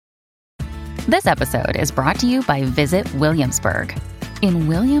This episode is brought to you by Visit Williamsburg. In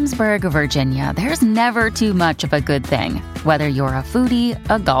Williamsburg, Virginia, there's never too much of a good thing. Whether you're a foodie,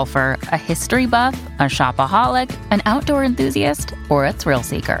 a golfer, a history buff, a shopaholic, an outdoor enthusiast, or a thrill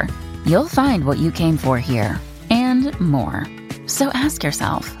seeker, you'll find what you came for here and more. So ask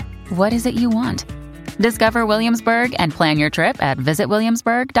yourself, what is it you want? Discover Williamsburg and plan your trip at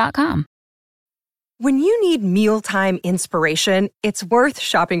visitwilliamsburg.com. When you need mealtime inspiration, it's worth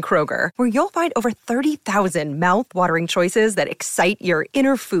shopping Kroger, where you'll find over 30,000 mouth-watering choices that excite your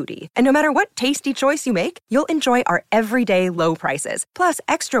inner foodie. And no matter what tasty choice you make, you'll enjoy our everyday low prices, plus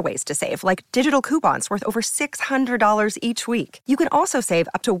extra ways to save, like digital coupons worth over $600 each week. You can also save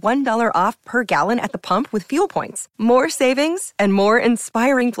up to $1 off per gallon at the pump with fuel points. More savings and more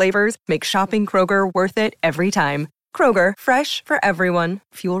inspiring flavors make shopping Kroger worth it every time. Kroger, fresh for everyone.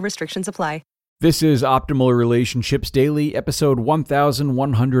 Fuel restrictions apply. This is Optimal Relationships Daily, episode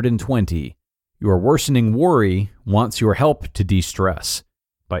 1120. Your worsening worry wants your help to de-stress,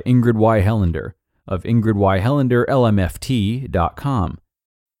 by Ingrid Y. Helander of ingridyhelanderlmft.com.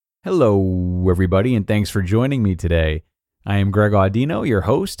 Hello, everybody, and thanks for joining me today. I am Greg Audino, your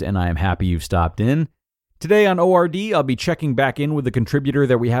host, and I am happy you've stopped in. Today on ORD, I'll be checking back in with a contributor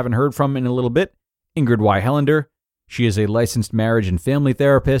that we haven't heard from in a little bit, Ingrid Y. Helander. She is a licensed marriage and family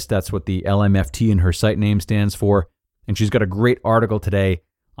therapist. That's what the LMFT in her site name stands for. And she's got a great article today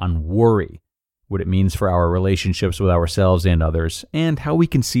on worry, what it means for our relationships with ourselves and others, and how we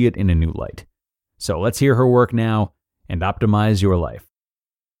can see it in a new light. So let's hear her work now and optimize your life.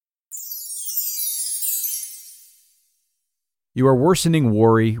 Your worsening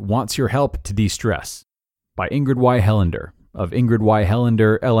worry wants your help to de-stress, by Ingrid Y. Helander of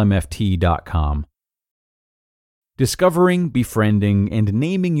ingridyhelanderlmft.com. Discovering, befriending, and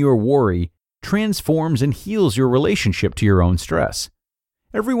naming your worry transforms and heals your relationship to your own stress.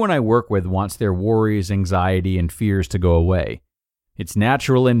 Everyone I work with wants their worries, anxiety, and fears to go away. It's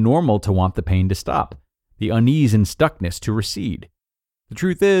natural and normal to want the pain to stop, the unease and stuckness to recede. The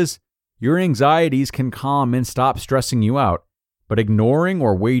truth is, your anxieties can calm and stop stressing you out, but ignoring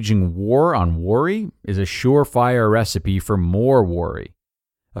or waging war on worry is a surefire recipe for more worry.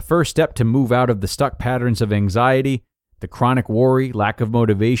 A first step to move out of the stuck patterns of anxiety, the chronic worry, lack of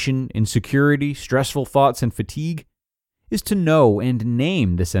motivation, insecurity, stressful thoughts, and fatigue, is to know and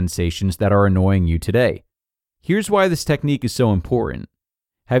name the sensations that are annoying you today. Here's why this technique is so important.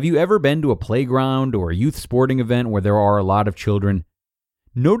 Have you ever been to a playground or a youth sporting event where there are a lot of children?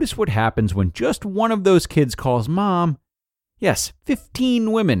 Notice what happens when just one of those kids calls Mom. Yes,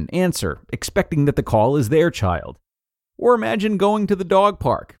 15 women answer, expecting that the call is their child. Or imagine going to the dog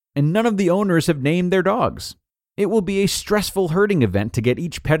park, and none of the owners have named their dogs. It will be a stressful herding event to get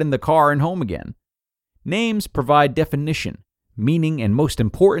each pet in the car and home again. Names provide definition, meaning, and most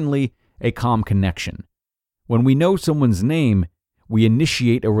importantly, a calm connection. When we know someone's name, we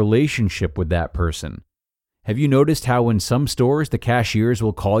initiate a relationship with that person. Have you noticed how in some stores the cashiers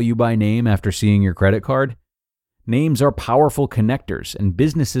will call you by name after seeing your credit card? Names are powerful connectors, and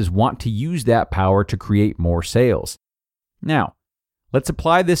businesses want to use that power to create more sales. Now, let's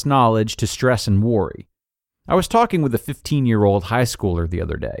apply this knowledge to stress and worry. I was talking with a 15-year-old high schooler the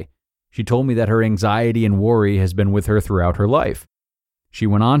other day. She told me that her anxiety and worry has been with her throughout her life. She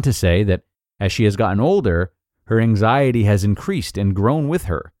went on to say that as she has gotten older, her anxiety has increased and grown with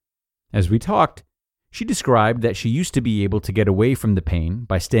her. As we talked, she described that she used to be able to get away from the pain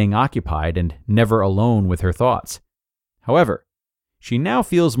by staying occupied and never alone with her thoughts. However, she now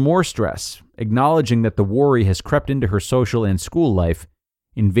feels more stress, acknowledging that the worry has crept into her social and school life,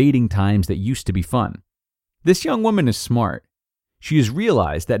 invading times that used to be fun. This young woman is smart. She has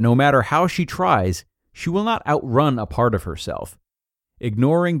realized that no matter how she tries, she will not outrun a part of herself.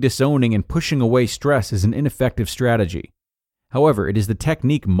 Ignoring, disowning, and pushing away stress is an ineffective strategy. However, it is the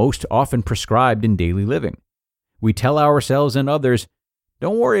technique most often prescribed in daily living. We tell ourselves and others,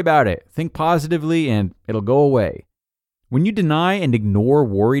 "Don't worry about it, think positively, and it'll go away." When you deny and ignore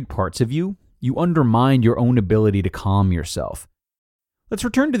worried parts of you, you undermine your own ability to calm yourself. Let's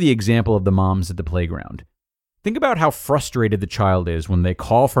return to the example of the moms at the playground. Think about how frustrated the child is when they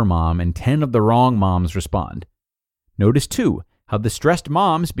call for mom and 10 of the wrong moms respond. Notice, too, how the stressed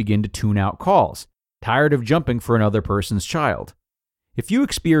moms begin to tune out calls, tired of jumping for another person's child. If you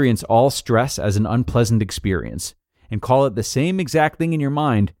experience all stress as an unpleasant experience and call it the same exact thing in your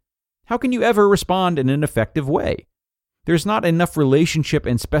mind, how can you ever respond in an effective way? There's not enough relationship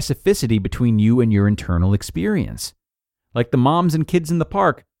and specificity between you and your internal experience. Like the moms and kids in the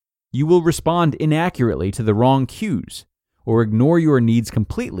park, you will respond inaccurately to the wrong cues or ignore your needs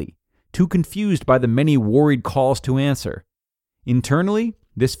completely, too confused by the many worried calls to answer. Internally,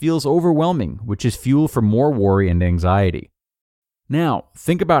 This feels overwhelming, which is fuel for more worry and anxiety. Now,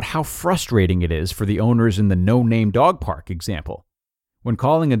 think about how frustrating it is for the owners in the no-name dog park example. When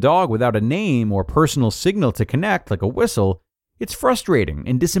calling a dog without a name or personal signal to connect, like a whistle, it's frustrating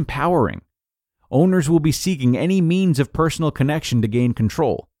and disempowering. Owners will be seeking any means of personal connection to gain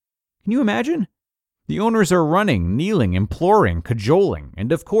control. Can you imagine? The owners are running, kneeling, imploring, cajoling,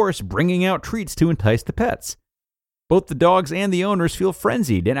 and of course, bringing out treats to entice the pets. Both the dogs and the owners feel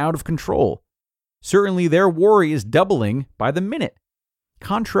frenzied and out of control. Certainly, their worry is doubling by the minute.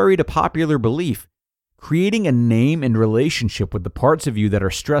 Contrary to popular belief, creating a name and relationship with the parts of you that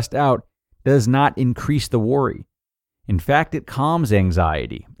are stressed out does not increase the worry. In fact, it calms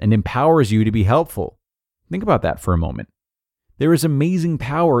anxiety and empowers you to be helpful. Think about that for a moment. There is amazing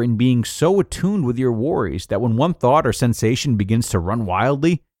power in being so attuned with your worries that when one thought or sensation begins to run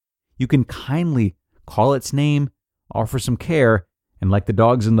wildly, you can kindly call its name, offer some care, and like the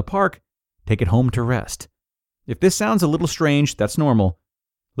dogs in the park, take it home to rest. If this sounds a little strange, that's normal.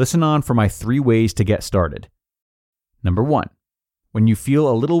 Listen on for my 3 ways to get started. Number 1, when you feel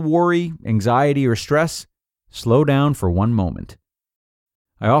a little worry, anxiety, or stress, slow down for 1 moment.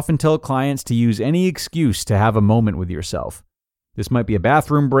 I often tell clients to use any excuse to have a moment with yourself. This might be a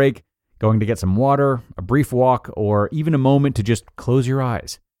bathroom break, going to get some water, a brief walk, or even a moment to just close your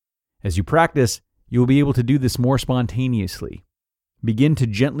eyes. As you practice, you will be able to do this more spontaneously. Begin to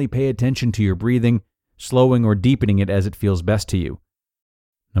gently pay attention to your breathing, slowing or deepening it as it feels best to you.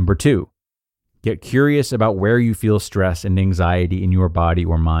 Number 2, get curious about where you feel stress and anxiety in your body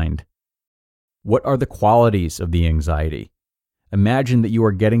or mind. What are the qualities of the anxiety? Imagine that you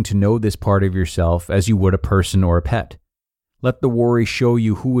are getting to know this part of yourself as you would a person or a pet. Let the worry show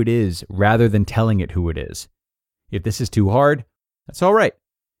you who it is rather than telling it who it is. If this is too hard, that's all right.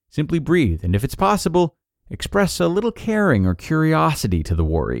 Simply breathe, and if it's possible, express a little caring or curiosity to the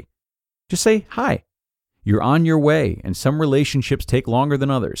worry. Just say, hi. You're on your way, and some relationships take longer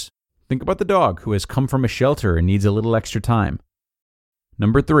than others. Think about the dog who has come from a shelter and needs a little extra time.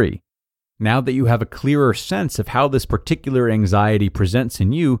 Number 3, now that you have a clearer sense of how this particular anxiety presents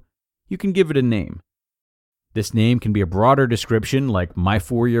in you, you can give it a name. This name can be a broader description like my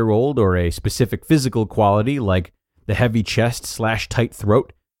 4-year-old or a specific physical quality like the heavy chest/tight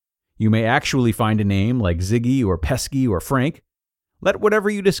throat. You may actually find a name like Ziggy or Pesky or Frank. Let whatever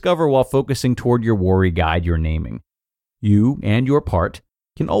you discover while focusing toward your worry guide your naming. You and your part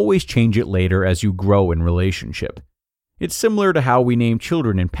can always change it later as you grow in relationship. It's similar to how we name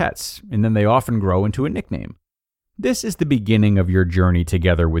children and pets, and then they often grow into a nickname. This is the beginning of your journey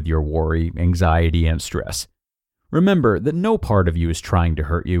together with your worry, anxiety, and stress. Remember that no part of you is trying to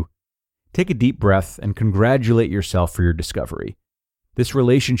hurt you. Take a deep breath and congratulate yourself for your discovery. This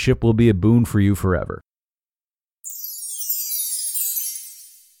relationship will be a boon for you forever.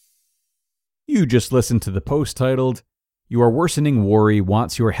 You just listened to the post titled, Your Worsening Worry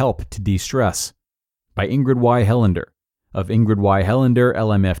Wants Your Help to De-Stress by Ingrid Y. Helander of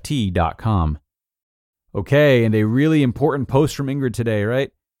ingridyhelenderlmft.com. Okay, and a really important post from Ingrid today,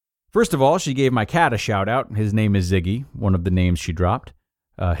 right? First of all, she gave my cat a shout out. His name is Ziggy, one of the names she dropped.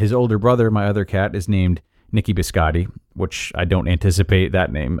 His older brother, my other cat, is named Nicky Biscotti, which I don't anticipate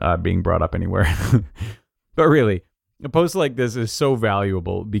that name being brought up anywhere. But really, a post like this is so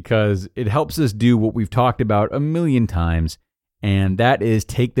valuable because it helps us do what we've talked about a million times, and that is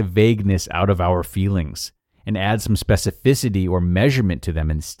take the vagueness out of our feelings and add some specificity or measurement to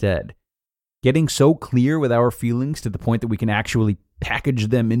them instead. Getting so clear with our feelings to the point that we can actually package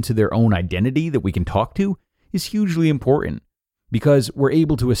them into their own identity that we can talk to is hugely important because we're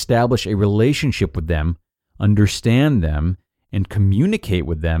able to establish a relationship with them, understand them, and communicate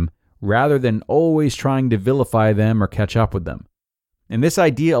with them rather than always trying to vilify them or catch up with them. And this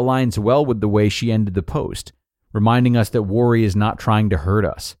idea aligns well with the way she ended the post, reminding us that worry is not trying to hurt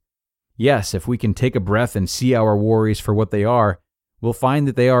us. Yes, if we can take a breath and see our worries for what they are, we'll find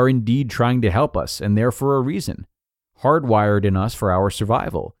that they are indeed trying to help us and there for a reason, hardwired in us for our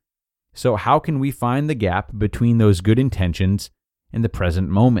survival. So how can we find the gap between those good intentions and the present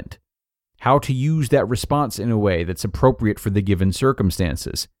moment? How to use that response in a way that's appropriate for the given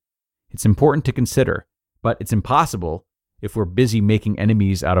circumstances? It's important to consider, but it's impossible if we're busy making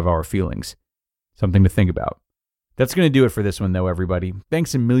enemies out of our feelings. Something to think about. That's going to do it for this one, though, everybody.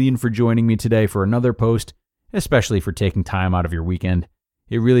 Thanks a million for joining me today for another post, especially for taking time out of your weekend.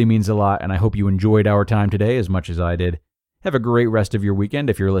 It really means a lot, and I hope you enjoyed our time today as much as I did. Have a great rest of your weekend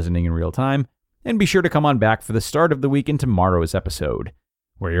if you're listening in real time, and be sure to come on back for the start of the week in tomorrow's episode,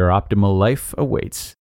 where your optimal life awaits.